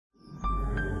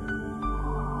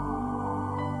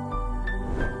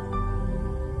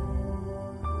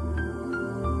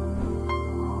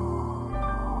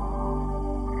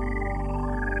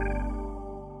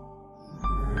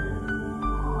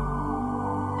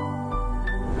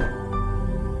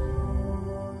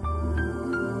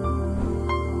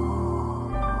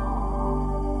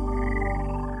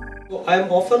So I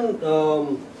am often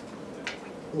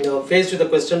faced with a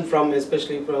question from,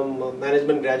 especially from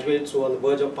management graduates who are on the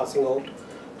verge of passing out,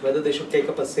 whether they should take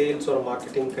up a sales or a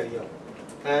marketing career.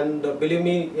 And believe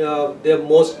me, they are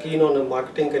most keen on a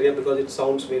marketing career because it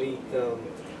sounds very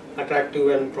attractive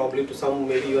and probably to some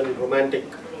maybe even romantic.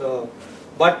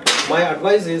 But my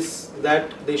advice is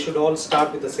that they should all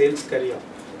start with a sales career.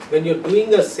 When you're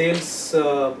doing a sales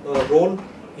role,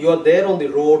 you are there on the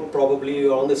road, probably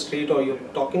you're on the street, or you're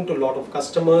talking to a lot of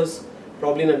customers.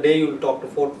 Probably in a day you'll talk to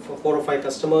four or five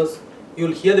customers.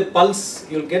 You'll hear the pulse,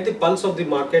 you'll get the pulse of the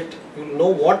market, you'll know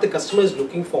what the customer is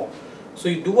looking for. So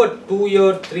you do a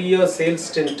 2-year, 3-year sales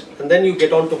stint, and then you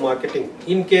get on to marketing,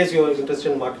 in case you are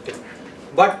interested in marketing.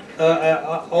 But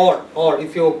or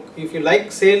if you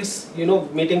like sales,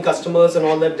 meeting customers and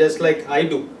all that, just like I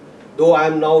do, though I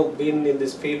am now been in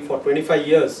this field for 25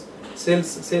 years,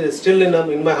 still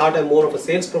in my heart I'm more of a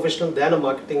sales professional than a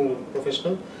marketing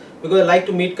professional, because I like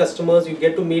to meet customers. You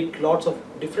get to meet lots of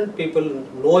different people,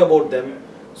 know about them.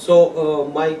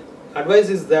 So my advice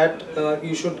is that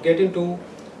you should get into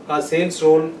a sales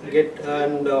role,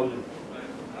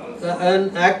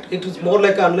 and act. It is more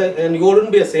like and you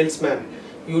wouldn't be a salesman.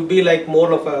 You'd be like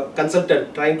more of a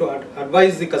consultant, trying to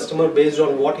advise the customer based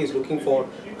on what he's looking for,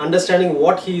 understanding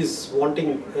what he's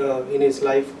wanting in his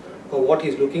life, or what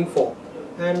he's looking for.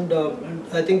 And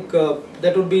I think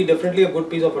that would be definitely a good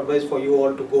piece of advice for you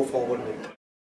all to go forward with.